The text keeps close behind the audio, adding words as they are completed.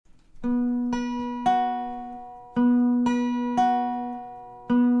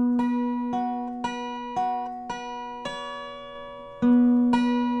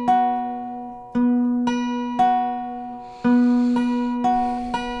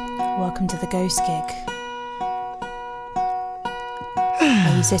welcome to the Ghost Gig.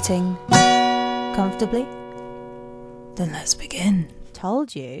 Are you sitting comfortably? Then let's begin.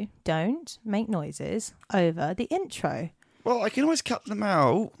 Told you, don't make noises over the intro. Well, I can always cut them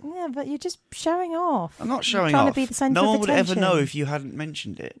out. Yeah, but you're just showing off. I'm not showing trying off. to be the centre No of one would ever attention. know if you hadn't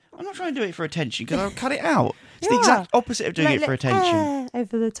mentioned it. I'm not trying to do it for attention because I'll cut it out. It's You the exact are. opposite of doing it for attention.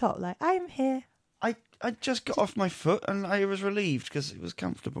 Over the top, like, I'm here. I just got off my foot and I was relieved because it was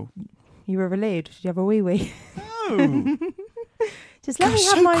comfortable. You were relieved. Did you have a wee-wee? No. Just let God, me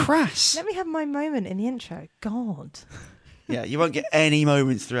have so my... crass. Let me have my moment in the intro. God. Yeah, you won't get any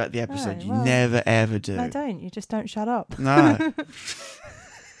moments throughout the episode. No, You well, never, ever do. I don't. You just don't shut up. No.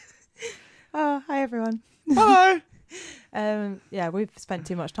 Oh, hi, everyone. Hello. Yeah, we've spent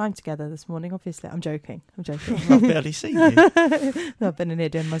too much time together this morning, obviously. I'm joking. I've barely seen you. I've been in here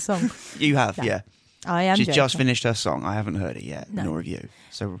doing my song. You have, No. yeah. I am She's joking. just finished her song. I haven't heard it yet, No. nor have you.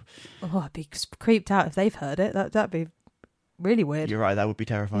 So Oh, I'd be creeped out if they've heard it. That'd be really weird. you're right, that would be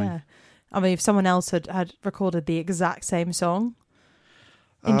terrifying. Yeah. I mean, if someone else had recorded the exact same song.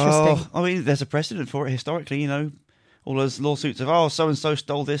 Interesting. Oh, I mean, there's a precedent for it historically, you know. All those lawsuits of, so-and-so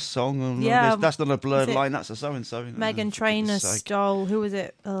stole this song. And Yeah, that's not a blurred is it line, that's a so-and-so. Megan Trainor stole, who was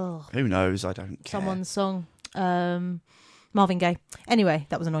it? Oh, Who knows? I don't care. someone's song. Marvin Gaye. Anyway,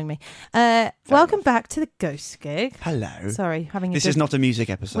 that was annoying me. Welcome back to the Ghost Gig. Hello. Sorry, This is not a music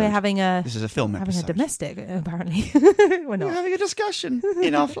episode. We're having a This is a film having episode. a domestic. Apparently, we're We're not. having a discussion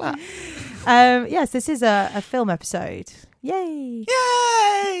in our flat. Yes, this is a film episode. Yay!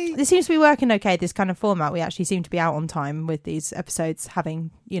 Yay! This seems to be working okay. This kind of format. We actually seem to be out on time with these episodes,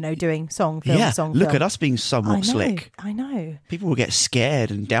 having doing song, film, Yeah, song. look film. at us being somewhat slick. I know. People will get scared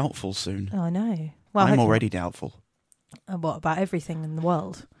and doubtful soon. Oh, I know. Well, I'm hopefully- already doubtful. What about everything in the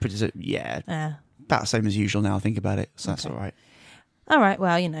world? Yeah, Yeah. about the same as usual now, I think about it. So that's Okay. all right. All right.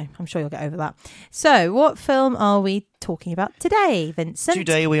 Well, I'm sure you'll get over that. So, what film are we talking about today, Vincent?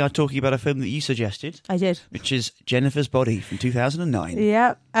 Today we are talking about a film that you suggested, I did. which is Jennifer's Body from 2009.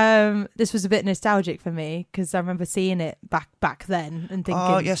 Yeah. This was a bit nostalgic for me because I remember seeing it back then and thinking.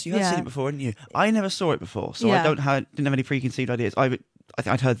 Oh, yes, you had seen it before, hadn't you? I never saw it before, so Yeah. didn't have any preconceived ideas.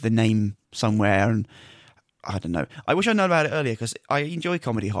 I'd heard the name somewhere, and I don't know. I wish I'd known about it earlier because I enjoy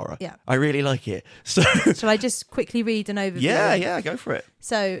comedy horror. Yeah. I really like it. So Shall I just quickly read an overview? yeah, go for it.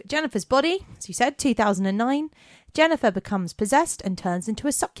 So, Jennifer's Body, as you said, 2009. Jennifer becomes possessed and turns into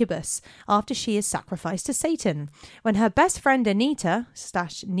a succubus after she is sacrificed to Satan. When her best friend Anita,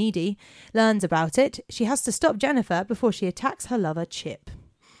 / Needy, learns about it, she has to stop Jennifer before she attacks her lover Chip.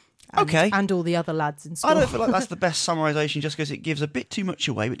 Okay. And all the other lads in school. I don't feel like that's the best summarisation just because it gives a bit too much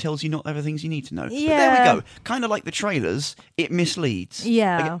away, but tells you not everything you need to know. But Yeah. there we go. Kind of like the trailers, it misleads.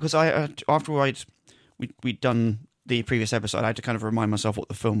 Yeah. Because after we'd done the previous episode, I had to kind of remind myself what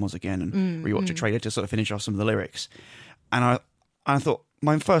the film was again and rewatch a trailer to sort of finish off some of the lyrics. And I thought,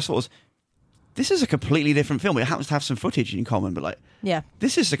 my first thought was, this is a completely different film. It happens to have some footage in common, but Yeah.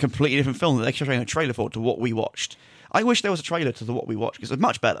 this is a completely different film that they're showing a trailer for to what we watched. I wish there was a trailer to what we watched because it's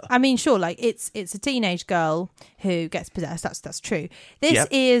much better. I mean, sure, like it's a teenage girl who gets possessed. That's true. This Yep.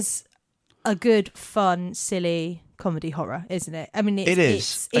 is a good, fun, silly comedy horror, isn't it? I mean, It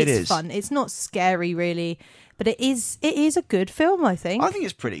is. It's It is. fun. It's not scary, really, but it is a good film. I think. I think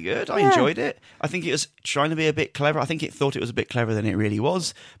it's pretty good. I Yeah. enjoyed it. I think it was trying to be a bit clever. I think it thought it was a bit cleverer than it really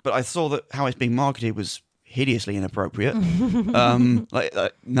was. But I saw that how it's being marketed was hideously inappropriate.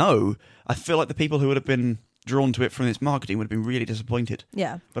 No. I feel like the people who would have been drawn to it from its marketing would have been really disappointed.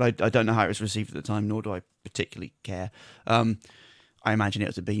 Yeah. But I don't know how it was received at the time, nor do I particularly care. I imagine it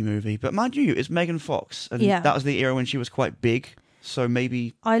was a B movie. But mind you, it's Megan Fox. And Yeah. that was the era when she was quite big. So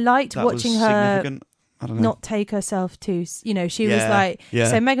maybe I liked that watching was her significant. I don't know. not take herself too. She was Yeah, like. yeah.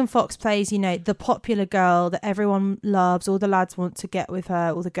 So Megan Fox plays, the popular girl that everyone loves. All the lads want to get with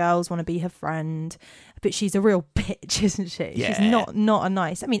her. All the girls want to be her friend. But she's a real bitch, isn't she? Yeah. She's not a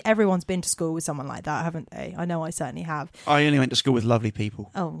nice. I mean, everyone's been to school with someone like that, haven't they? I know I certainly have. I only went to school with lovely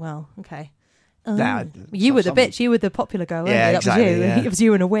people. Oh, well, okay. Nah, You were the some- bitch. You were the popular girl, weren't Yeah, you? That exactly, was you. yeah. It was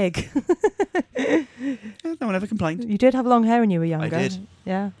you in a wig. No one ever complained. You did have long hair when you were younger. did.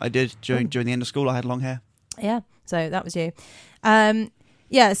 Yeah. I did. During the end of school, I had long hair. Yeah. So that was you.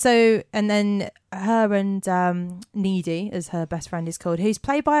 Yeah. So, and then her and Needy, as her best friend is called, who's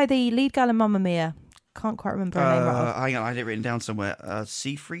played by the lead girl in Mamma Mia. Can't quite remember her name right off. Hang on, I had it written down somewhere.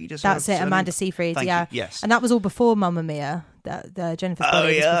 Seyfried is That's her it, surname? Amanda Seyfried. Thank Yeah. you, yes. And that was all before Mamma Mia. That the Jennifer's Oh, Body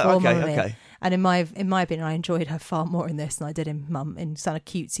was yeah, before okay, Mamma Mia. okay. And in my opinion, I enjoyed her far more in this than I did in kind of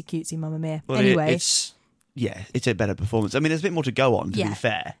cutesy Mamma Mia. Well, anyway, it's yeah, it's a better performance. I mean, there's a bit more to go on, to be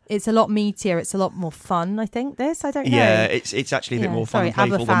fair. It's a lot meatier. It's a lot more fun, I think, this. I don't know. Yeah, it's actually a bit more fun and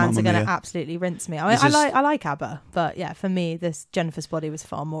playful ABBA than fans Mamma are going Mia. to absolutely rinse me. I like ABBA, but yeah, for me, this Jennifer's Body was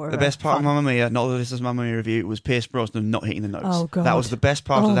far more The best part of Mamma Mia, not that this is Mamma Mia review, was Pierce Brosnan not hitting the notes. Oh, God. That was the best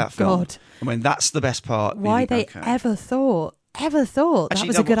part of that film. God. I mean, that's the best part. Why they ever thought that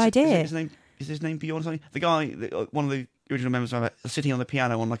was a good idea. Is his name Bjorn or something? The guy, one of the original members of it, sitting on the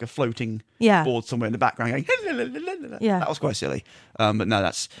piano on like a floating board somewhere in the background going, yeah. That was quite silly. But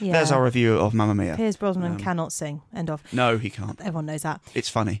no, there's our review of Mamma Mia. Piers Brosnan cannot sing. End of. No, he can't. Everyone knows that. It's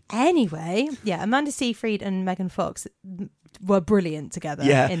funny. Anyway, yeah, Amanda Seyfried and Megan Fox were brilliant together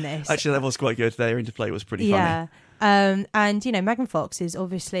in this. Actually, that was quite good. Their interplay was pretty funny. Yeah. And, you know, Megan Fox is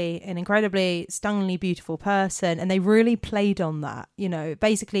obviously an incredibly stunningly beautiful person, and they really played on that, you know,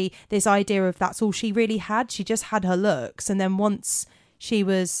 basically this idea of that's all she really had. She just had her looks, and then once she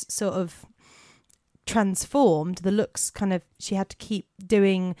was sort of transformed, the looks kind of, she had to keep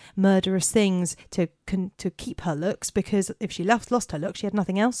doing murderous things to keep her looks, because if she lost her look, she had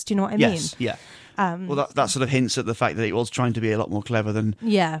nothing else. Do you know what I mean? Yes, yeah. Well, that sort of hints at the fact that it was trying to be a lot more clever than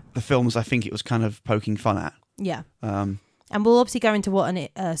the films I think it was kind of poking fun at. Yeah. And we'll obviously go into what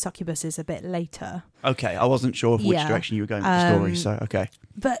a succubus is a bit later. Okay, I wasn't sure which direction you were going with the story, so okay.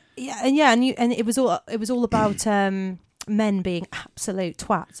 But and it was all about men being absolute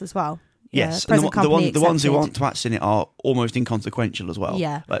twats as well. Yes, and the ones who aren't twats in it are almost inconsequential as well.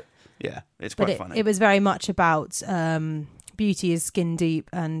 Yeah, but yeah, it's quite funny. It was very much about beauty is skin deep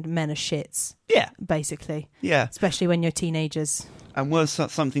and men are shits. Yeah, basically. Yeah, especially when you're teenagers. And was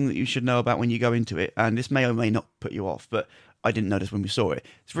something that you should know about when you go into it, and this may or may not put you off, but I didn't notice when we saw it.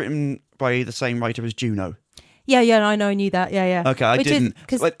 It's written by the same writer as Juno. Yeah, I know, I knew that. Yeah. Okay, I didn't.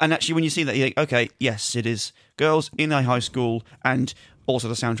 And actually, when you see that, you think, okay, yes, it is girls in a high school, and also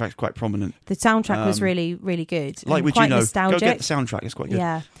the soundtrack's quite prominent. The soundtrack was really, really good. Like with quite Juno, nostalgic. Go get the soundtrack, it's quite good.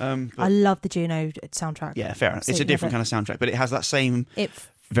 Yeah, I love the Juno soundtrack. Yeah, fair enough. Absolutely, it's a different kind of soundtrack, but it has that same...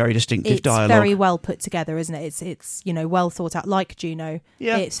 very distinctive it's dialogue. It's very well put together, isn't it? It's you know, well thought out, like Juno.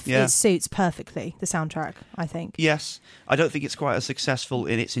 Yeah, it suits perfectly the soundtrack, I think. Yes, I don't think it's quite as successful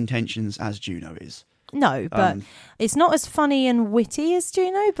in its intentions as Juno is. No, but it's not as funny and witty as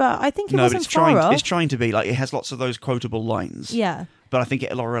Juno. But I think it wasn't far off. It's trying to be like, it has lots of those quotable lines. Yeah, but I think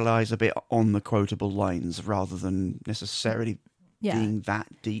it relies a bit on the quotable lines rather than necessarily being that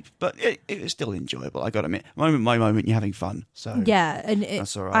deep, but it was still enjoyable. I got to admit, moment by moment, you're having fun. So and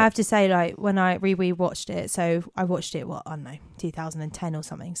that's all right. I have to say, like when I re-watched it, so I watched it 2010 or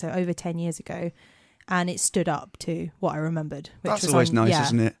something, so over 10 years ago, and it stood up to what I remembered. Which that's was always nice,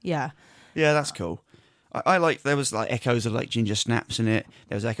 isn't it? Yeah, that's cool. I like, there was like echoes of like Ginger Snaps in it.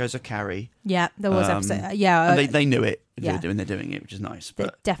 There was echoes of Carrie. Yeah, there was episode. And they knew it. They're doing it, which is nice.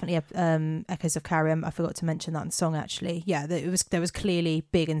 But definitely echoes of Carrie. I forgot to mention that in the song actually. Yeah, there was clearly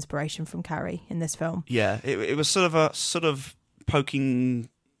big inspiration from Carrie in this film. Yeah, it was sort of poking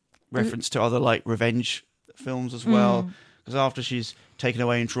reference to other like revenge films as well. Because after she's taken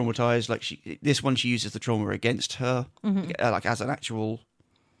away and traumatized, like this one she uses the trauma against her, like as an actual.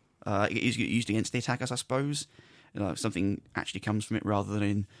 Used against the attackers, I suppose. Something actually comes from it rather than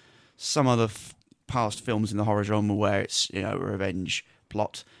in some other past films in the horror genre where it's a revenge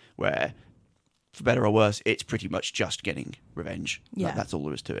plot where, for better or worse, it's pretty much just getting revenge. Yeah, that's all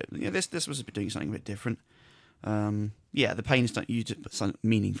there is to it. This was doing something a bit different. The pain is not used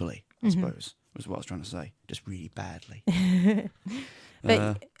meaningfully, I suppose, was what I was trying to say. Just really badly.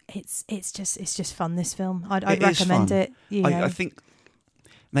 But it's just fun. This film, I'd recommend it. I think.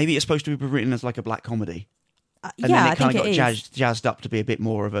 Maybe it's supposed to be written as like a black comedy. And then it kind of got jazzed up to be a bit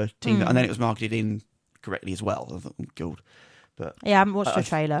more of a teen. And then it was marketed incorrectly as well. I thought, oh, God. But I haven't watched the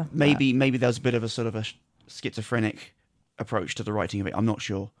trailer. Maybe there's a bit of a sort of a schizophrenic approach to the writing of it. I'm not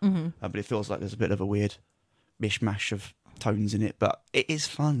sure. But it feels like there's a bit of a weird mishmash of tones in it. But it is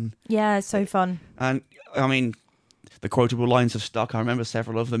fun. Yeah, it's so fun. And, I mean, the quotable lines have stuck. I remember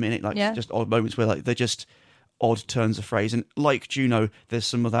several of them in it. Like, just odd moments where like they're just... odd turns of phrase, and like Juno, there's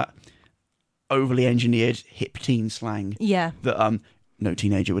some of that overly engineered hip teen slang that no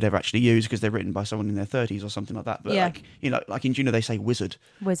teenager would ever actually use because they're written by someone in their 30s or something like that. But like in Juno, they say wizard.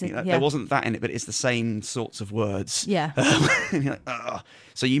 There wasn't that in it, but it's the same sorts of words. Yeah. And you're like, ugh.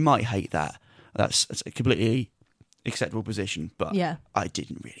 So you might hate that. That's a completely acceptable position, but I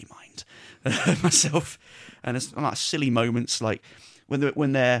didn't really mind myself. And it's like silly moments, like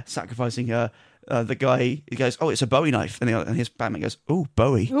when they're sacrificing her. The guy, he goes, "Oh, it's a Bowie knife," and his Batman goes, "Oh,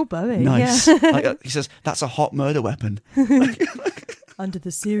 Bowie, oh, Bowie, nice." Yeah. He says, "That's a hot murder weapon." Under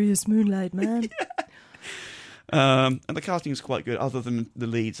the serious moonlight, man. And the casting is quite good, other than the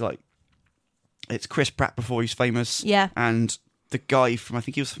leads. Like It's Chris Pratt before he's famous. Yeah. And the guy from, I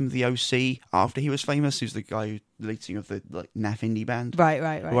think he was from the OC after he was famous, who's the guy, the lead singer of the NAF indie band.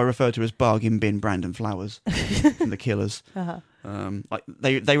 Right. Who I refer to as Bargain Bin Brandon Flowers from The Killers. Uh-huh. Like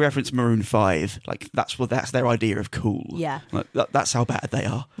they reference Maroon 5. Like that's their idea of cool. Yeah. Like, that's how bad they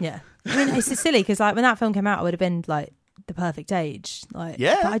are. Yeah. I mean, it's just silly because like when that film came out, I would have been like the perfect age. Like,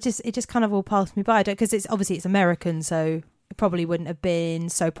 Yeah. But it just kind of all passed me by. Because it's obviously it's American, so it probably wouldn't have been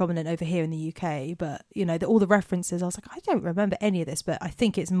so prominent over here in the UK. But you know, all the references, I was like, I don't remember any of this, but I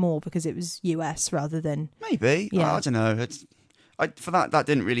think it's more because it was US rather than Maybe. Yeah. I don't know. For that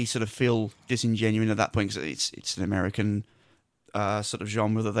didn't really sort of feel disingenuous at that point because it's an American sort of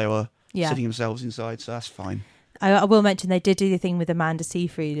genre that they were sitting themselves inside, so that's fine. I will mention they did do the thing with Amanda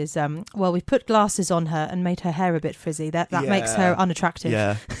Seyfried is well, we put glasses on her and made her hair a bit frizzy. That makes her unattractive.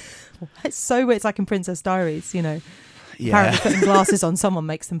 Yeah. It's so weird. It's like in Princess Diaries, you know. Yeah. Apparently putting glasses on someone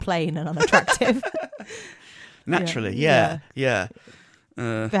makes them plain and unattractive. Naturally, Yeah. yeah.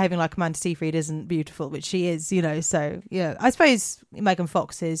 Behaving like Amanda Seyfried isn't beautiful, which she is, you know. So yeah, I suppose Megan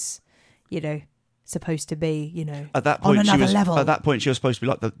Fox is, you know, supposed to be, you know, at that point on another level. At that point, she was supposed to be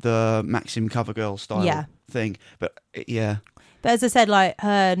like the Maxim CoverGirl style thing. But yeah. But as I said, like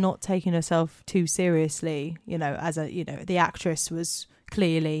her not taking herself too seriously, you know, as a, you know, the actress was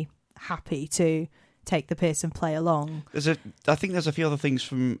clearly happy to take the piss and play along. I think there's a few other things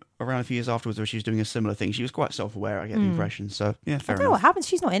from around a few years afterwards where she was doing a similar thing. She was quite self-aware, I get the impression. So yeah, fair I don't know enough. what happens.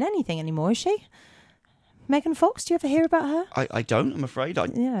 She's not in anything anymore, is she? Megan Fox, do you ever hear about her? I don't, I'm afraid.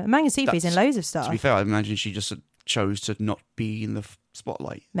 Yeah, Megan Seyfried's in loads of stuff. To be fair, I imagine she just chose to not be in the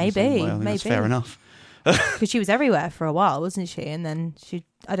spotlight. Maybe. That's fair enough. Because she was everywhere for a while, wasn't she? And then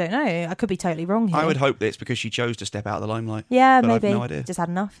I don't know, I could be totally wrong here. I would hope that it's because she chose to step out of the limelight. Yeah, but maybe. I have no idea. Just had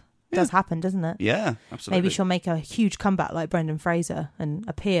enough. It does happen, doesn't it? Yeah, absolutely. Maybe she'll make a huge comeback like Brendan Fraser and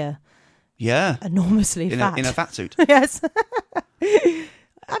appear enormously fat. In a fat suit. Yes.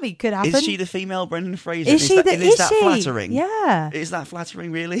 I mean, could happen. Is she the female Brendan Fraser? Is that she? flattering? Yeah. Is that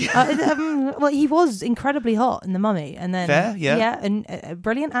flattering, really? Well, he was incredibly hot in The Mummy. And then, fair, yeah. Yeah, and a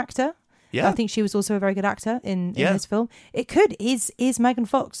brilliant actor. Yeah. I think she was also a very good actor in this film. It could. Is Megan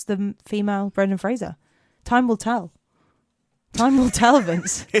Fox the female Brendan Fraser? Time will tell. Time will tell,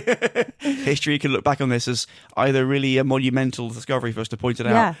 Vince. History can look back on this as either really a monumental discovery for us to point it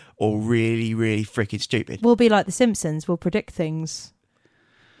out or really, really freaking stupid. We'll be like The Simpsons. We'll predict things.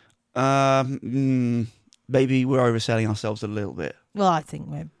 Maybe we're overselling ourselves a little bit. Well, I think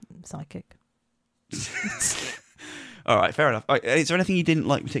we're psychic. All right, fair enough. Is there anything you didn't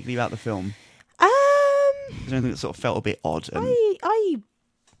like particularly about the film? Is there anything that sort of felt a bit odd?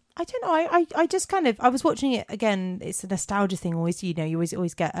 I don't know. I just kind of, I was watching it again. It's a nostalgia thing. Always, you know, you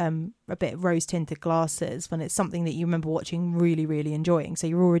always get a bit rose tinted glasses when it's something that you remember watching, really, really enjoying. So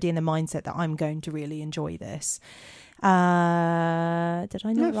you're already in the mindset that I'm going to really enjoy this. Did I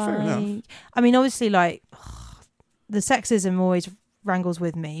not fair enough. I mean, obviously, like the sexism always wrangles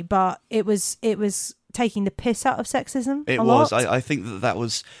with me, but it was taking the piss out of sexism. It was. I think that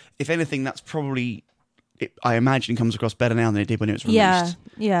was, if anything, that's probably. I imagine comes across better now than it did when it was released.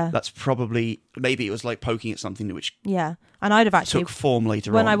 Yeah. That's probably, maybe it was like poking at something which and I'd have actually took form later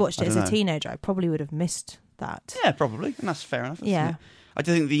on. When I watched it as a teenager, I probably would have missed that. Yeah, probably, and that's fair enough. Yeah. I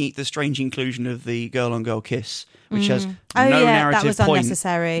do think the strange inclusion of the girl-on-girl kiss, which has no that narrative was point,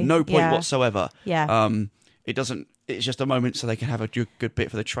 unnecessary. no point whatsoever. Yeah. It doesn't. It's just a moment so they can have a good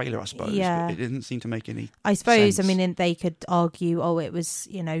bit for the trailer, I suppose. Yeah. But it didn't seem to make any. I suppose. sense. I mean, they could argue, it was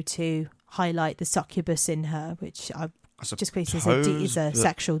to highlight the succubus in her, which just because is a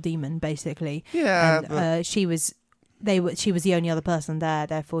sexual demon, basically. Yeah. And she was the only other person there,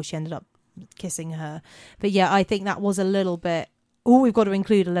 therefore she ended up kissing her. But yeah, I think that was a little bit. Oh, we've got to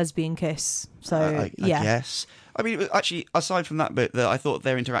include a lesbian kiss. So I guess. I mean, actually, aside from that bit, I thought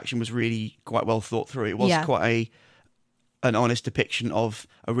their interaction was really quite well thought through. It was quite an honest depiction of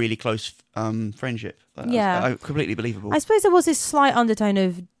a really close friendship. Completely believable. I suppose there was this slight undertone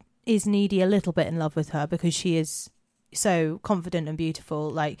of, is Needy a little bit in love with her because she is so confident and beautiful,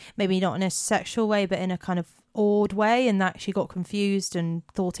 like maybe not in a sexual way, but in a kind of awed way, and that she got confused and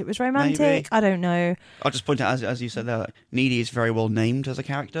thought it was romantic. Maybe. I don't know. I'll just point out, as you said there, like, Needy is very well named as a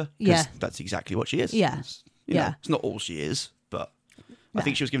character. Yeah. That's exactly what she is. Yeah. It's not all she is, but I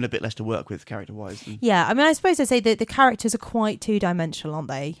think she was given a bit less to work with character-wise. Yeah, I mean, I suppose I say that the characters are quite two-dimensional, aren't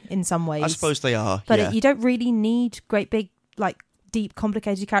they, in some ways? I suppose they are, But you don't really need great big, like, deep,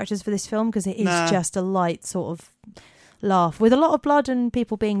 complicated characters for this film because it is just a light sort of laugh with a lot of blood and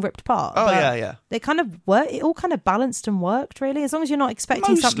people being ripped apart. Oh, yeah. They kind of work. It all kind of balanced and worked, really, as long as you're not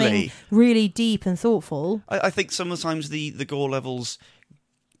expecting something really deep and thoughtful. I think sometimes the gore levels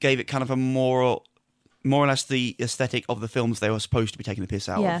gave it kind of a more or less the aesthetic of the films they were supposed to be taking the piss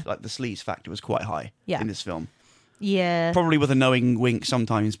out of. Like the sleaze factor was quite high in this film. Yeah. Probably with a knowing wink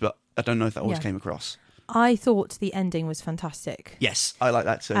sometimes, but I don't know if that always came across. I thought the ending was fantastic. Yes, I like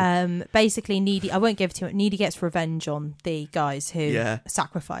that too. Basically, Needy, I won't give it to it. Needy gets revenge on the guys who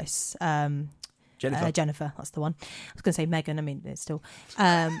sacrifice Jennifer, that's the one. I was going to say Megan, I mean, it's still.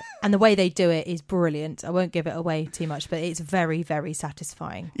 And the way they do it is brilliant. I won't give it away too much, but it's very, very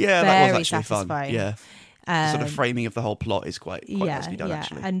satisfying. Yeah, very that was actually satisfying. Fun. Yeah. Sort of framing of the whole plot is quite nicely done,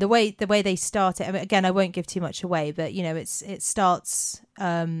 actually. And the way they start it, I mean, again, I won't give too much away, but, you know, it starts...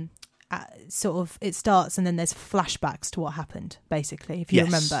 it starts and then there's flashbacks to what happened, basically, if you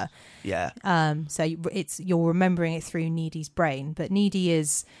remember. So you're remembering it through Needy's brain, but Needy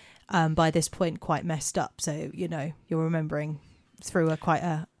is by this point quite messed up, so you know you're remembering through quite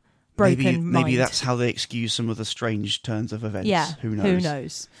a broken mind. Maybe that's how they excuse some of the strange turns of events. Who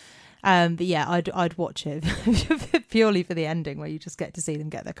knows. But yeah, I'd watch it purely for the ending where you just get to see them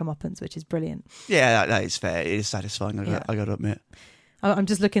get their comeuppance, which is brilliant. Yeah, that is fair. It is satisfying, I got to admit. I'm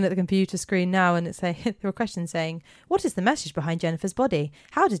just looking at the computer screen now, and there are questions saying, what is the message behind Jennifer's body?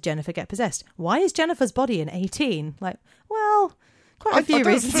 How does Jennifer get possessed? Why is Jennifer's body an 18? Like, well, quite a few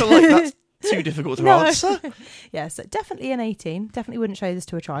reasons. I don't feel like that's too difficult to answer. Yeah, so definitely an 18. Definitely wouldn't show this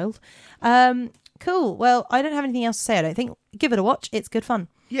to a child. Cool. Well, I don't have anything else to say, I don't think. Give it a watch. It's good fun.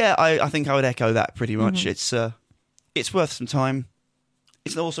 Yeah, I think I would echo that pretty much. Mm-hmm. It's worth some time.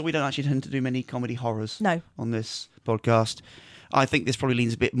 It's also, we don't actually tend to do many comedy horrors on this podcast. I think this probably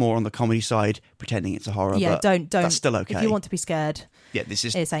leans a bit more on the comedy side, pretending it's a horror. Yeah, but don't. That's still okay. If you want to be scared,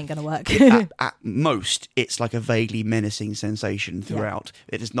 this ain't going to work. At most, it's like a vaguely menacing sensation throughout.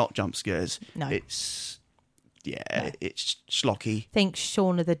 Yeah. It is not jump scares. No, it's schlocky. Think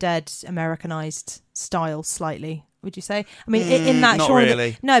Shaun of the Dead Americanized style slightly. Would you say? I mean, in that not Shaun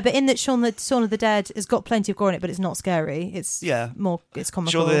really. But in that Shaun of the Dead has got plenty of gore in it, but it's not scary. It's more. It's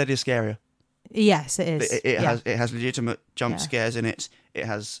comical. Shaun of the Dead is scarier. Yes, it is. It has legitimate jump scares in it. It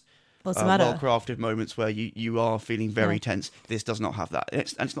has well-crafted moments where you are feeling very tense. This does not have that.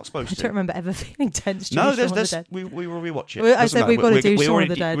 It's not supposed to. I don't remember ever feeling tense. No, we will rewatch it. I said we've got to do Shaun of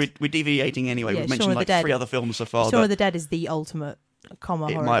the Dead. We're deviating anyway. We've mentioned like 3 other films so far. Shaun of the Dead is the ultimate horror.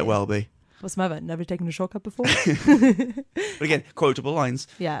 It might well be. What's the matter? Never taken a shortcut before? But again, quotable lines.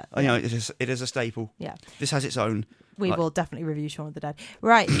 Yeah. You know, it is a staple. Yeah. This has its own. We will definitely review Shaun of the Dead.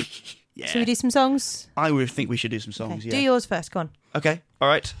 Right. Yeah. Should we do some songs? I would think we should do some songs, okay. Yeah. Do yours first, go on. Okay, all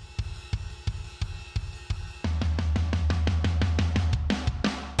right.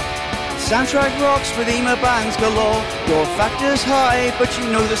 Soundtrack rocks with emo bands galore. Your factor's high, but you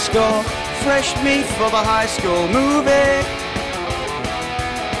know the score. Fresh meat for the high school movie.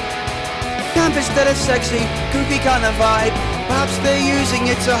 Campus that is sexy, kooky kind of vibe. Perhaps they're using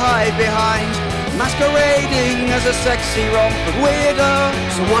it to hide behind. Masquerading as a sexy romper weirdo.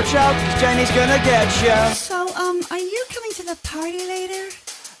 So watch out, cause Jenny's gonna get ya. So, are you coming to the party later?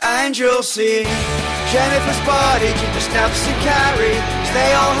 And you'll see Jennifer's body, Ginger Snaps and Carrie, cause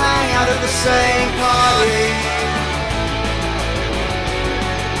they all hang out at the same party.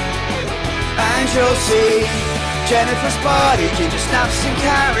 And you'll see Jennifer's body, Ginger Snaps and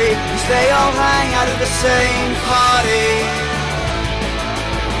Carrie, cause they all hang out at the same party.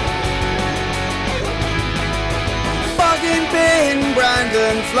 Bugging bin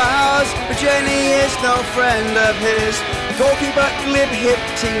Brandon Flowers, but Jenny is no friend of his. Gawky but glib hip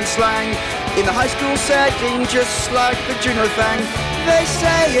teen slang in the high school setting, just like the Juno thing. They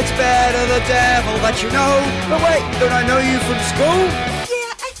say it's better the devil that you know. But wait, don't I know you from school?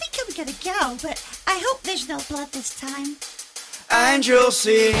 Yeah, I think I'm gonna go, but I hope there's no blood this time. And you'll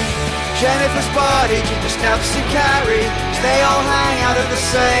see Jennifer's body, Ginger Snaps and Carrie, cause they all hang out at the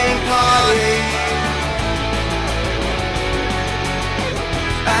same party.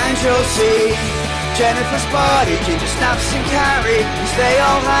 And you'll see Jennifer's body, Ginger Snaps and Carrie, cause they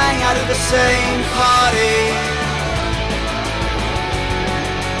all hang out at the same party.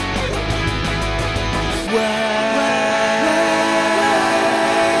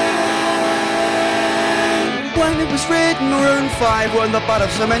 When it was written, Maroon 5 weren't the butt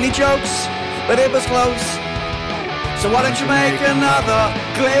of so many jokes, but it was close. So why don't you make another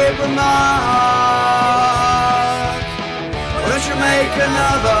clear remark? Why don't you make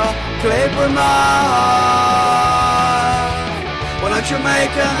another clear remark? Why don't you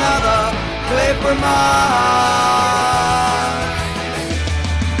make another clear remark?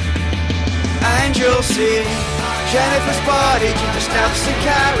 And you'll see Jennifer's body, Ginger Snaps and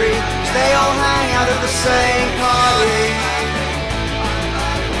Carrie, cause they all hang out at the same party.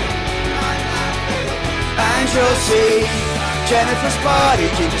 And you'll see Jennifer's body,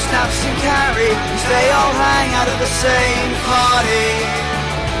 Ginger Snaps and Carrie, as they all hang out at the same party.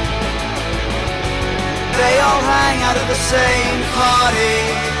 They all hang out at the same party.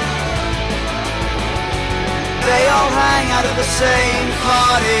 They all hang out at the same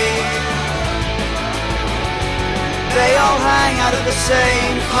party. They all hang out at the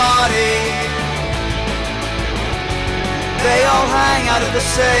same party. They all hang out at the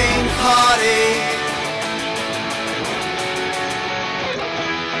same party.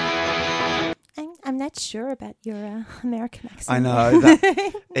 I'm not sure about your American accent. I know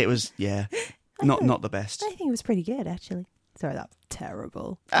that it was not the best. I think it was pretty good, actually. Sorry, that's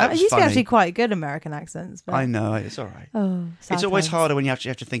terrible. That I was used to funny. actually quite good American accents. But... I know, it's all right. Oh, It's always times. harder when you actually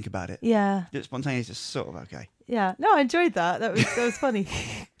have to think about it. Yeah, The spontaneous is sort of okay. yeah. No, I enjoyed that. That was funny.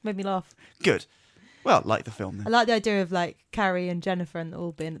 Made me laugh. Good. Well, like the film then. I like the idea of like Carrie and Jennifer and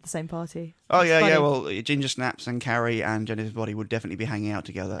all being at the same party. Oh It's yeah, funny. yeah. Well, Ginger Snaps and Carrie and Jennifer's body would definitely be hanging out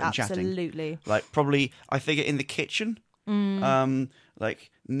together and chatting. Absolutely. Like probably, I figure in the kitchen,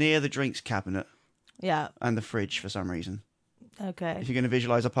 like near the drinks cabinet Yeah. and the fridge for some reason. Okay. If you're going to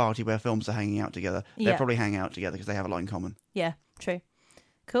visualize a party where films are hanging out together, Yeah. they'll probably hang out together because they have a lot in common. Yeah. True.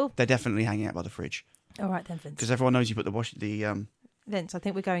 Cool. They're definitely hanging out by the fridge All right then, Vince. because everyone knows you put Vince, I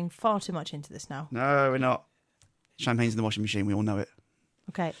think we're going far too much into this now. No, we're not. Champagne's in the washing machine. We all know it.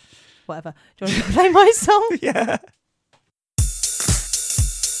 Okay. Whatever. Do you want to play my song? Yeah.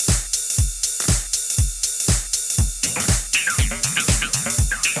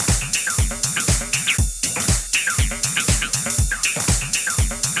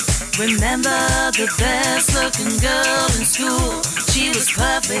 Remember the best looking girl in school. She was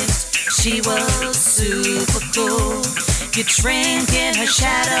perfect, she was super cool. You'd shrink in her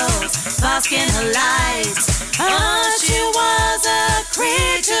shadows, bask in her light. Oh, she was a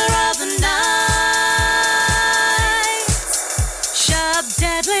creature of the night. Sharp,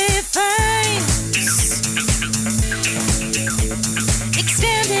 deadly fangs,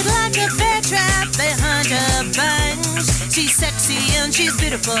 extended like a bear trap behind her bangs. She's sexy and she's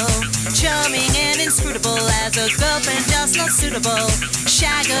beautiful, charming and inscrutable. As a girlfriend, just not suitable.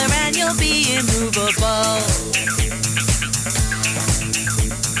 Shag her and you'll be immovable.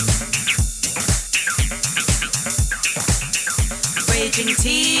 Raging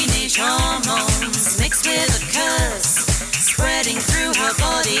teenage hormones mixed with a curse, spreading through her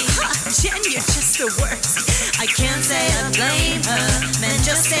body. Ha, Jen, you're just the worst. I can't say I blame her, men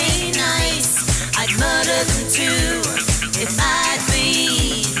just ain't nice. I'd murder them too if I'd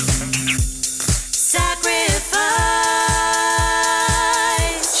be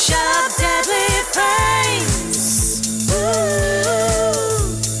sacrificed. Sharp, deadly fangs,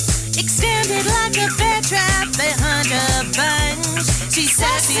 ooh, extended like a bear trap behind her bangs. She's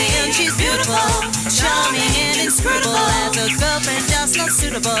sexy and she's beautiful, charming and inscrutable. As a girlfriend, just not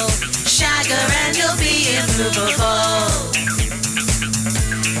suitable. Shag her and you'll be immovable.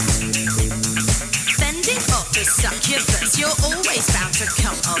 The succubus, you're always bound to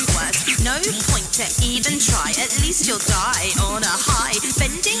come up worse. No point to even try, at least you'll die on a high.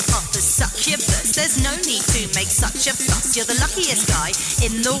 Bending off the succubus, there's no need to make such a fuss. You're the luckiest guy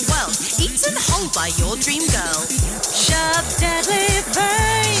in the world, eaten whole by your dream girl. Sharp, deadly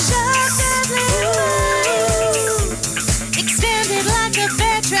fangs, sharp, deadly fangs, extended like a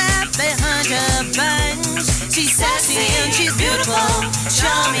bear trap behind her bangs. She's sexy and she's beautiful,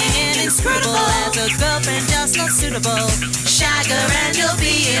 charming and inscrutable. As a girlfriend, just not suitable. Shag her and you'll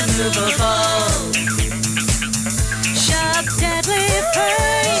be immovable. Sharp, deadly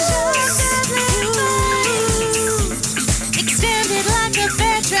fangs, extended like a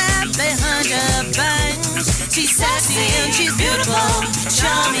bear trap behind her bangs. She's sexy and she's beautiful,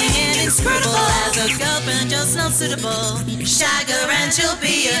 charming and inscrutable. As a girlfriend, just not suitable. Shag her and she'll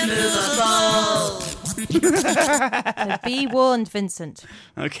be immovable. So be warned, Vincent.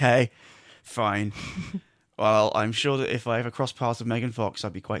 Okay. Fine. Well, I'm sure that if I ever cross paths with Megan Fox,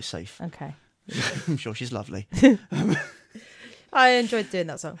 I'd be quite safe. Okay. I'm sure she's lovely. I enjoyed doing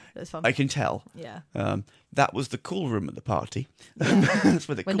that song. It was fun. I can tell. Yeah. That was the cool room at the party. That's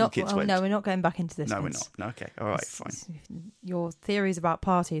where the We're cool not. kids Oh, went. no, we're not going back into this. No, we're Vince. not. No, okay. All right, fine. Your theories about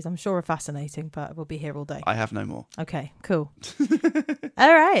parties, I'm sure, are fascinating, but we'll be here all day. I have no more. Okay, cool.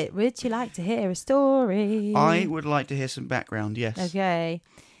 All right. Would you like to hear a story? I would like to hear some background, yes. Okay.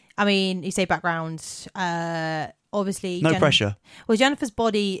 I mean, you say background. Obviously, No pressure. Well, Jennifer's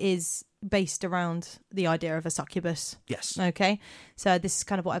body is based around the idea of a succubus. Yes. Okay, so this is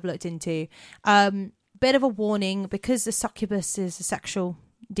kind of what I've looked into. Bit of a warning, because the succubus is a sexual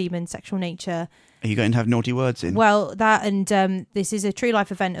demon, sexual nature. Are you going to have naughty words in? Well, that and this is a true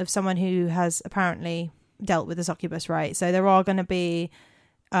life event of someone who has apparently dealt with a succubus, right? So there are going to be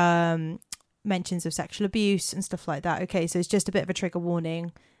mentions of sexual abuse and stuff like that. Okay, so it's just a bit of a trigger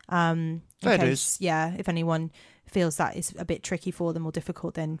warning. In Fair case, yeah, if anyone feels that is a bit tricky for them or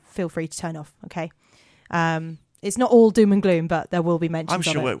difficult, then feel free to turn off. Okay, it's not all doom and gloom, but there will be mentions. I'm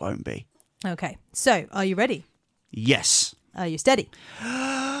sure of it won't be. Okay, so are you ready? Yes. Are you steady?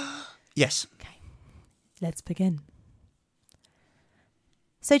 Yes. Okay, let's begin.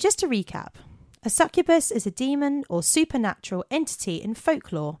 So just to recap, a succubus is a demon or supernatural entity in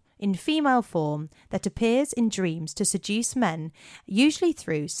folklore in female form that appears in dreams to seduce men, usually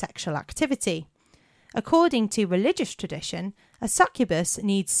through sexual activity. According to religious tradition, a succubus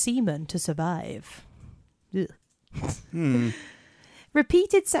needs semen to survive.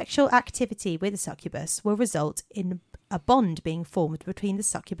 Repeated sexual activity with a succubus will result in a bond being formed between the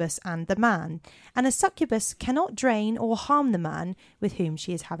succubus and the man, and a succubus cannot drain or harm the man with whom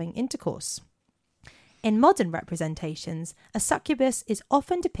she is having intercourse. In modern representations, a succubus is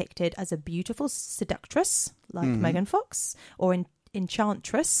often depicted as a beautiful seductress, like Megan Fox, or an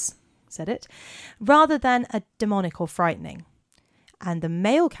enchantress, said it, rather than a demonic or frightening. And the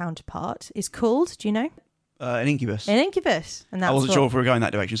male counterpart is called, do you know? An incubus. An incubus. And that's I wasn't sure if we were going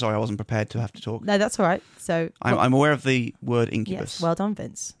that direction. Sorry, I wasn't prepared to have to talk. No, that's all right. So I'm aware of the word incubus. yes, well done,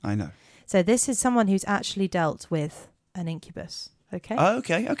 Vince. I know. So this is someone who's actually dealt with an incubus. Okay. Oh,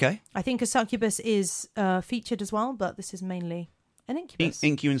 okay. I think a succubus is featured as well, but this is mainly an incubus.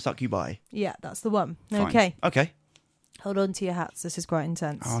 Incu and succubi. Yeah, that's the one. Fine. Okay. Okay. Hold on to your hats. This is quite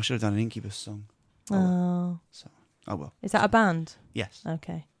intense. Oh, I should have done an incubus song. Oh. Oh well. Is that a band? Yes.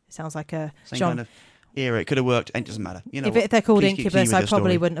 Okay. It sounds like a Same genre. kind of era. It could have worked. It doesn't matter. You know. If they're called Please continue incubus, with I your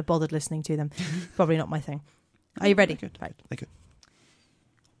probably story. wouldn't have bothered listening to them. Probably not my thing. Are you ready? They could. Right. They could.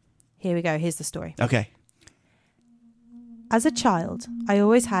 Here we go. Here's the story. Okay. As a child, I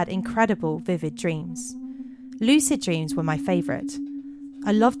always had incredible, vivid dreams. Lucid dreams were my favourite.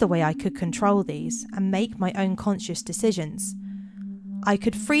 I loved the way I could control these and make my own conscious decisions. I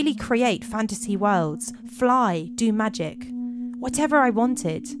could freely create fantasy worlds, fly, do magic, whatever I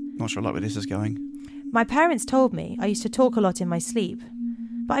wanted. Not sure I like where this is going. My parents told me I used to talk a lot in my sleep,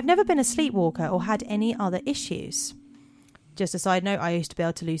 but I've never been a sleepwalker or had any other issues. Just a side note, I used to be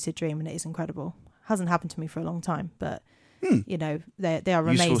able to lucid dream and it is incredible. Hasn't happened to me for a long time, but you know, they are Useful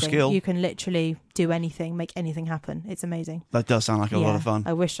amazing. skill. You can literally do anything, make anything happen. It's amazing. That does sound like a lot of fun.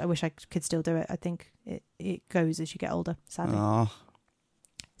 I wish I could still do it. I think it goes as you get older, sadly. Oh.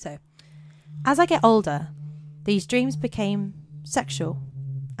 So, as I get older, these dreams became sexual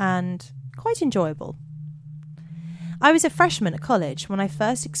and quite enjoyable. I was a freshman at college when I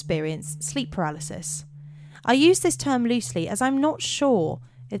first experienced sleep paralysis. I use this term loosely as I'm not sure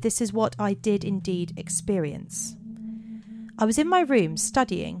if this is what I did indeed experience. I was in my room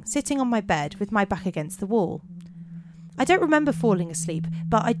studying, sitting on my bed with my back against the wall. I don't remember falling asleep,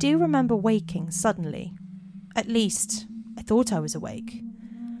 but I do remember waking suddenly. At least, I thought I was awake.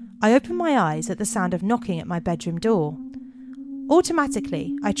 I opened my eyes at the sound of knocking at my bedroom door.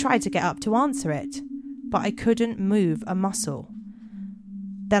 Automatically, I tried to get up to answer it, but I couldn't move a muscle.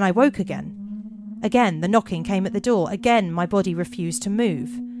 Then I woke again. Again, the knocking came at the door. Again, my body refused to move.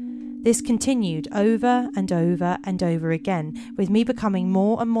 This continued over and over and over again, with me becoming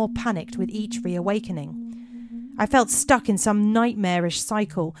more and more panicked with each reawakening. I felt stuck in some nightmarish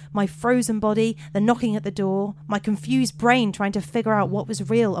cycle, my frozen body, the knocking at the door, my confused brain trying to figure out what was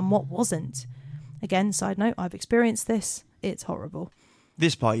real and what wasn't. Again, side note, I've experienced this. It's horrible.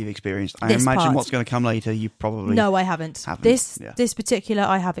 This part you've experienced. I This imagine part. what's going to come later, you probably... No, I haven't. Haven't, This yeah. this particular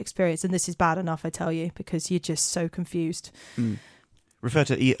I have experienced, and this is bad enough, I tell you, because you're just so confused. Refer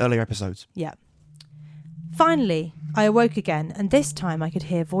to earlier episodes. Yeah. Finally, I awoke again, and this time I could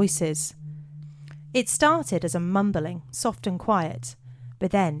hear voices. It started as a mumbling, soft and quiet,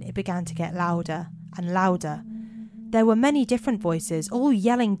 but then it began to get louder and louder. There were many different voices, all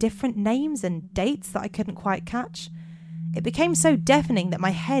yelling different names and dates that I couldn't quite catch. It became so deafening that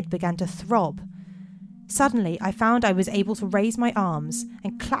my head began to throb. Suddenly, I found I was able to raise my arms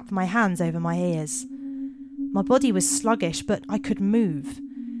and clap my hands over my ears. My body was sluggish, but I could move.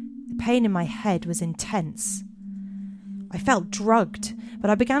 The pain in my head was intense. I felt drugged, but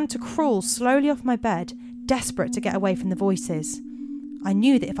I began to crawl slowly off my bed, desperate to get away from the voices. I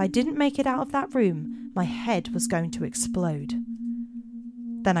knew that if I didn't make it out of that room, my head was going to explode.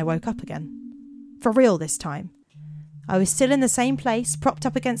 Then I woke up again. For real this time. I was still in the same place, propped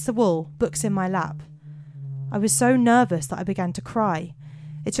up against the wall, books in my lap. I was so nervous that I began to cry.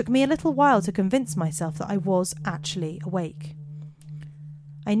 It took me a little while to convince myself that I was actually awake.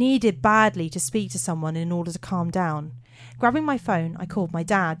 I needed badly to speak to someone in order to calm down. Grabbing my phone, I called my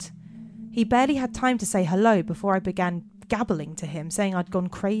dad. He barely had time to say hello before I began gabbling to him, saying I'd gone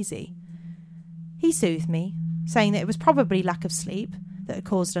crazy. He soothed me, saying that it was probably lack of sleep that had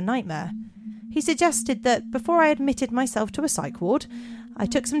caused a nightmare. He suggested that before I admitted myself to a psych ward, I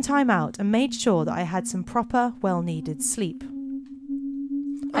took some time out and made sure that I had some proper, well-needed sleep.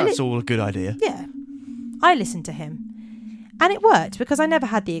 That's all a good idea. Yeah. I listened to him. And it worked because I never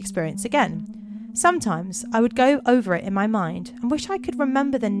had the experience again. Sometimes I would go over it in my mind and wish I could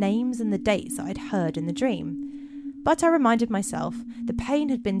remember the names and the dates that I'd heard in the dream. But I reminded myself the pain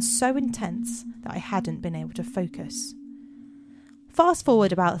had been so intense that I hadn't been able to focus. Fast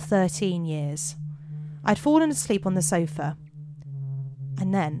forward about 13 years. I'd fallen asleep on the sofa.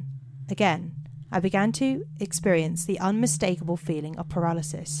 And then, again, I began to experience the unmistakable feeling of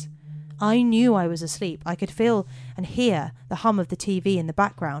paralysis. I knew I was asleep. I could feel and hear the hum of the TV in the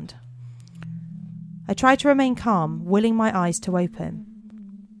background. I tried to remain calm, willing my eyes to open.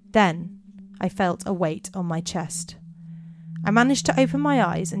 Then, I felt a weight on my chest. I managed to open my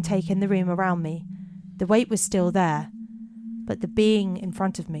eyes and take in the room around me. The weight was still there, but the being in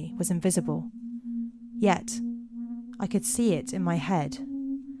front of me was invisible. Yet, I could see it in my head.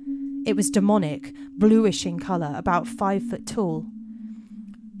 It was demonic, bluish in colour, about 5 foot tall.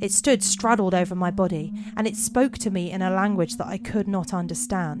 It stood straddled over my body, and it spoke to me in a language that I could not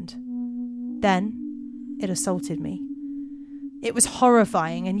understand. Then, it assaulted me. It was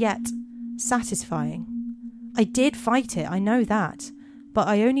horrifying and yet satisfying. I did fight it, I know that, but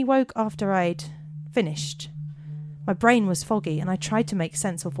I only woke after I'd finished. My brain was foggy and I tried to make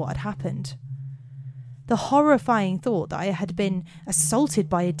sense of what had happened. The horrifying thought that I had been assaulted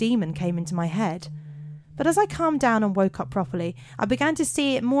by a demon came into my head. But as I calmed down and woke up properly, I began to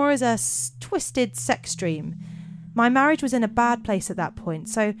see it more as a twisted sex dream. My marriage was in a bad place at that point,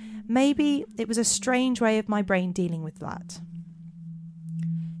 so maybe it was a strange way of my brain dealing with that.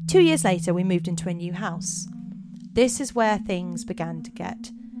 2 years later, we moved into a new house. This is where things began to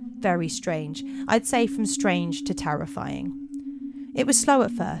get very strange. I'd say from strange to terrifying. It was slow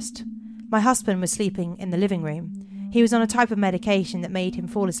at first. My husband was sleeping in the living room. He was on a type of medication that made him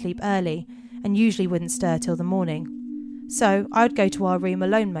fall asleep early and usually wouldn't stir till the morning. So I would go to our room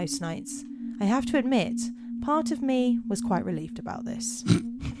alone most nights. I have to admit, part of me was quite relieved about this.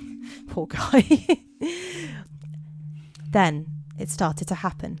 Poor guy. Then it started to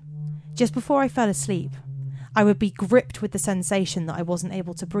happen. Just before I fell asleep, I would be gripped with the sensation that I wasn't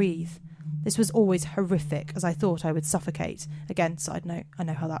able to breathe. This was always horrific, as I thought I would suffocate. Again, side note, I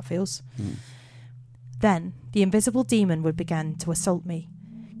know how that feels. Then the invisible demon would begin to assault me.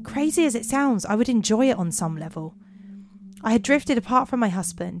 Crazy as it sounds, I would enjoy it on some level. I had drifted apart from my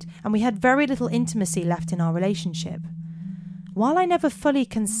husband, and we had very little intimacy left in our relationship. While I never fully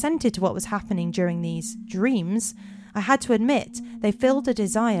consented to what was happening during these dreams, I had to admit they filled a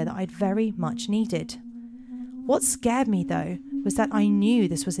desire that I'd very much needed. What scared me, though, was that I knew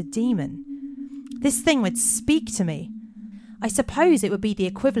this was a demon. This thing would speak to me. I suppose it would be the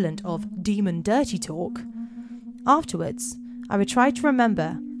equivalent of demon dirty talk. Afterwards, I would try to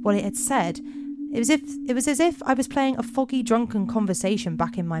remember what it had said. It was as if I was playing a foggy, drunken conversation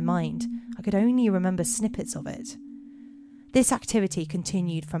back in my mind. I could only remember snippets of it. This activity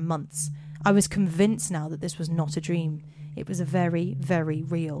continued for months. I was convinced now that this was not a dream. It was very, very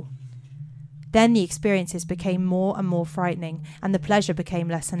real. Then the experiences became more and more frightening, and the pleasure became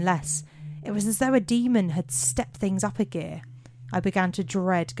less and less. It was as though a demon had stepped things up a gear. I began to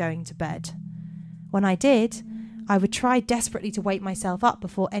dread going to bed. When I did, I would try desperately to wake myself up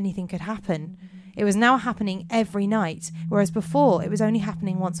before anything could happen. It was now happening every night, whereas before it was only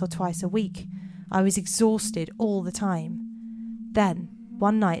happening once or twice a week. I was exhausted all the time. Then,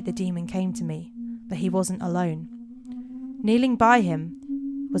 one night the demon came to me, but he wasn't alone. Kneeling by him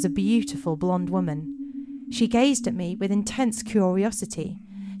was a beautiful blonde woman. She gazed at me with intense curiosity.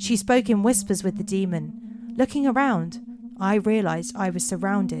 She spoke in whispers with the demon. Looking around, I realised I was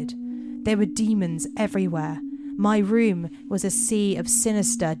surrounded. There were demons everywhere. My room was a sea of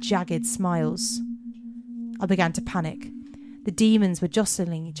sinister, jagged smiles. I began to panic. The demons were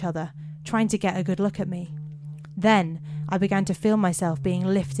jostling each other, trying to get a good look at me. Then I began to feel myself being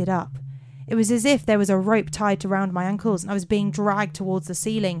lifted up. It was as if there was a rope tied around my ankles and I was being dragged towards the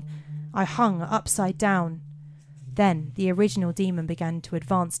ceiling. I hung upside down. Then the original demon began to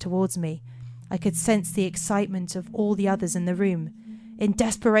advance towards me. I could sense the excitement of all the others in the room. In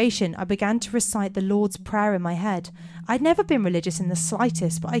desperation, I began to recite the Lord's Prayer in my head. I'd never been religious in the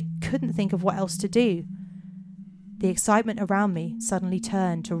slightest, but I couldn't think of what else to do. The excitement around me suddenly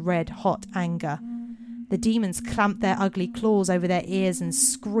turned to red-hot anger. The demons clamped their ugly claws over their ears and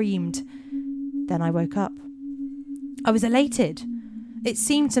screamed. Then I woke up. I was elated. It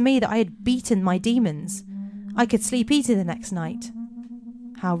seemed to me that I had beaten my demons. I could sleep easy the next night.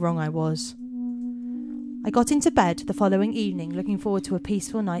 How wrong I was. I got into bed the following evening looking forward to a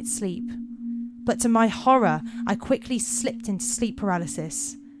peaceful night's sleep. But to my horror, I quickly slipped into sleep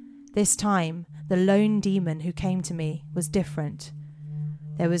paralysis. This time, the lone demon who came to me was different.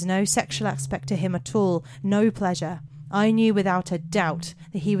 There was no sexual aspect to him at all, no pleasure. I knew without a doubt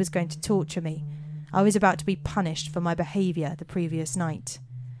that he was going to torture me. I was about to be punished for my behaviour the previous night.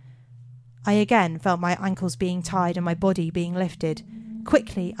 I again felt my ankles being tied and my body being lifted.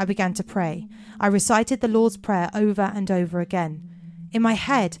 Quickly, I began to pray. I recited the Lord's Prayer over and over again. In my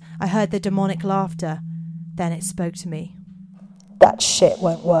head, I heard the demonic laughter. Then it spoke to me. That shit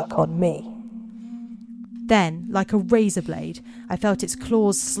won't work on me. Then, like a razor blade, I felt its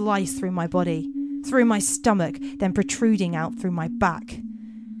claws slice through my body, through my stomach, then protruding out through my back.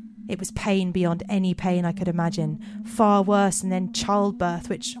 It was pain beyond any pain I could imagine, far worse than childbirth,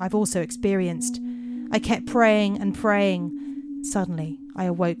 which I've also experienced. I kept praying and praying. Suddenly, I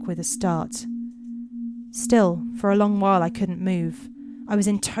awoke with a start. Still, for a long while I couldn't move. I was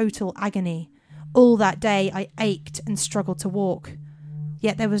in total agony. All that day I ached and struggled to walk.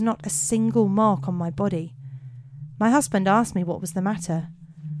 Yet there was not a single mark on my body. My husband asked me what was the matter.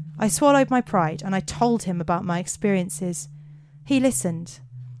 I swallowed my pride and I told him about my experiences. He listened.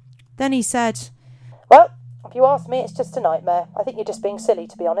 Then he said, "Well, if you ask me, it's just a nightmare. I think you're just being silly,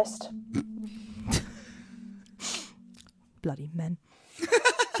 to be honest." Bloody men.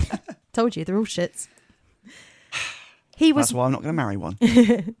 Told you, they're all shits. That's why I'm not going to marry one.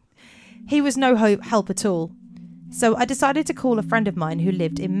 He was no help at all. So I decided to call a friend of mine who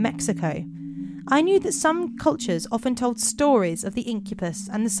lived in Mexico. I knew that some cultures often told stories of the incubus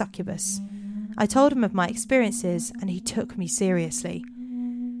and the succubus. I told him of my experiences and he took me seriously.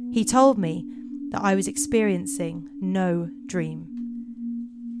 He told me that I was experiencing no dream.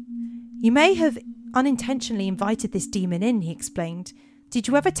 "You may have unintentionally invited this demon in," he explained. "Did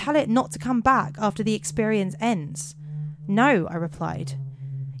you ever tell it not to come back after the experience ends?" "No," I replied.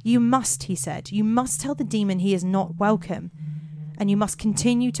 "You must," he said. "You must tell the demon he is not welcome. And you must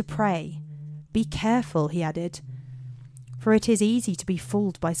continue to pray. Be careful," he added, "for it is easy to be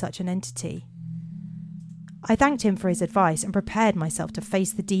fooled by such an entity." I thanked him for his advice and prepared myself to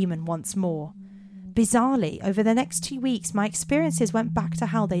face the demon once more. Bizarrely, over the next 2 weeks, my experiences went back to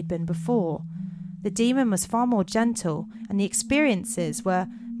how they'd been before. The demon was far more gentle, and the experiences were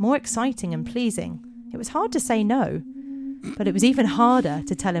more exciting and pleasing. It was hard to say no, but it was even harder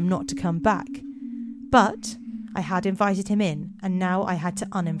to tell him not to come back. But I had invited him in, and now I had to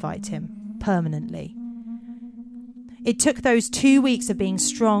uninvite him permanently. It took those 2 weeks of being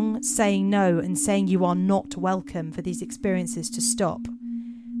strong, saying no, and saying you are not welcome for these experiences to stop.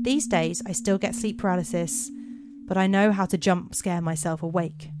 These days, I still get sleep paralysis, but I know how to jump scare myself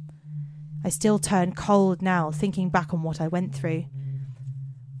awake. I still turn cold now, thinking back on what I went through.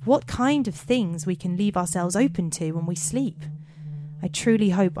 What kind of things we can leave ourselves open to when we sleep. I truly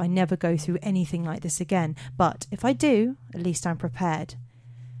hope I never go through anything like this again, but if I do, at least I'm prepared.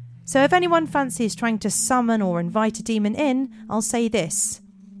 So if anyone fancies trying to summon or invite a demon in, I'll say this.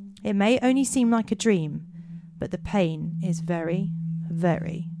 It may only seem like a dream, but the pain is very,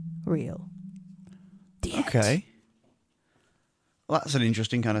 very real. The end. Okay. Well, that's an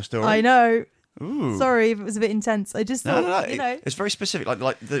interesting kind of story. I know. Ooh. Sorry if it was a bit intense. I just thought, No. you know. It's very specific,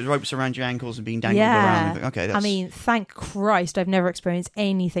 like the ropes around your ankles and being dangled around. Okay, that's... I mean, thank Christ I've never experienced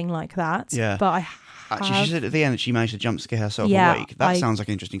anything like that. Yeah. But I Actually, she said at the end that she managed to jump scare herself Yeah, awake. That sounds like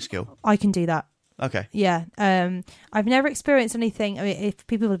an interesting skill. I can do that. Okay. Yeah. I've never experienced anything. I mean, if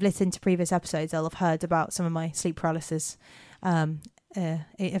people have listened to previous episodes, they'll have heard about some of my sleep paralysis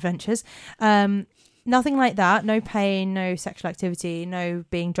adventures. Nothing like that. No pain, no sexual activity, no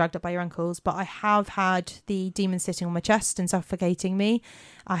being dragged up by your ankles. But I have had the demon sitting on my chest and suffocating me.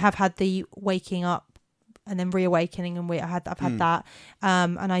 I have had the waking up and then reawakening, and I've had that.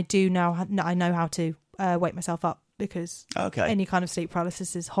 And I do now. I know how to wake myself up, because any kind of sleep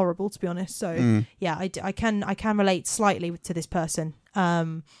paralysis is horrible, to be honest. So yeah, I can relate slightly to this person.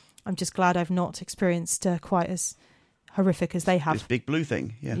 I'm just glad I've not experienced quite as horrific as they have. This big blue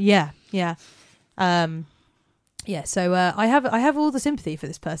thing. Yeah. Yeah. So I have all the sympathy for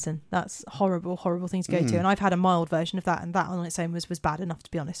this person. That's horrible thing to go to, and I've had a mild version of that, and that on its own was bad enough,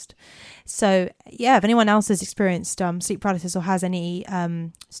 to be honest. So yeah, if anyone else has experienced sleep paralysis or has any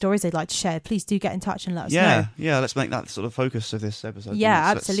stories they'd like to share, please do get in touch and let us know. Yeah, let's make that sort of focus of this episode.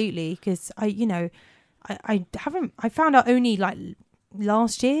 Yeah, absolutely, because I found out only like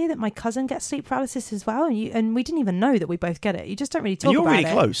last year that my cousin gets sleep paralysis as well, and we didn't even know that we both get it. You just don't really talk And you're about really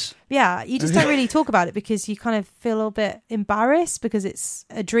it. close. Yeah, you just don't really talk about it because you kind of feel a little bit embarrassed because it's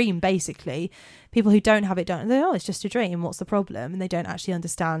a dream, basically. People who don't have it don't. They it's just a dream. What's the problem? And they don't actually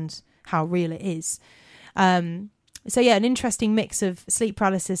understand how real it is. So yeah, an interesting mix of sleep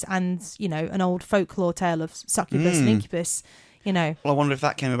paralysis and, you know, an old folklore tale of succubus and incubus, you know. Well, I wonder if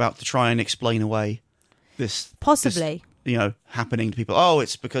that came about to try and explain away this... Possibly. This, you know, happening to people. Oh,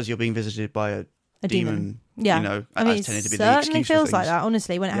 it's because you're being visited by a demon. Yeah. You know, I mean, that's it tended to be the certainly excuse for feels like things. that,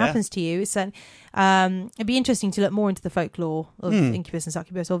 honestly, when it Yeah. happens to you. It's it'd be interesting to look more into the folklore of incubus and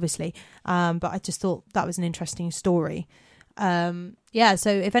succubus, obviously. But I just thought that was an interesting story. Yeah, so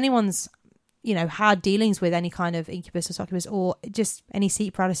if anyone's, you know, had dealings with any kind of incubus or succubus or just any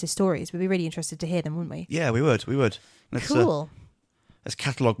sleep paralysis stories, we'd be really interested to hear them, wouldn't we? Yeah, we would. Let's, Cool. Let's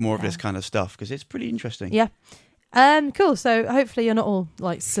catalogue more of this kind of stuff because it's pretty interesting. Yeah. Cool. So hopefully you're not all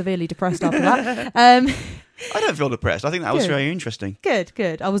like severely depressed after that. I don't feel depressed. I think that was Good. very interesting. Good.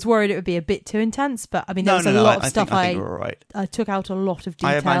 I was worried it would be a bit too intense, but I mean, there No, was no, a no. lot of I stuff think we're all right. I took out a lot of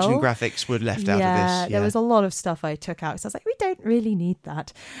detail. I imagine graphics were left out of this. Yeah, There was a lot of stuff I took out. So I was like, we don't really need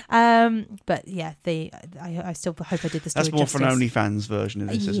that. But yeah, I still hope I did the story That's more justice. for an OnlyFans version of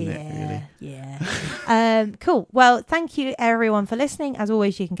this, isn't it? Really? Yeah. Cool. Well, thank you everyone for listening. As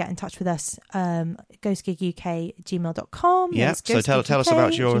always, you can get in touch with us. ghostgiguk@gmail.com. Yeah. Yes, So tell us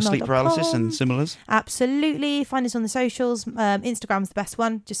about your sleep paralysis ghostgiguk@gmail.com. and similars. Absolutely. Find us on the socials. Instagram's the best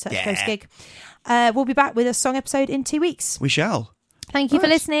one. Just search Yeah. Ghost Gig. We'll be back with a song episode in 2 weeks. We shall. Thank you for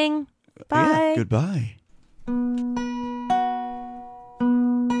Right. listening. Bye. Yeah, goodbye.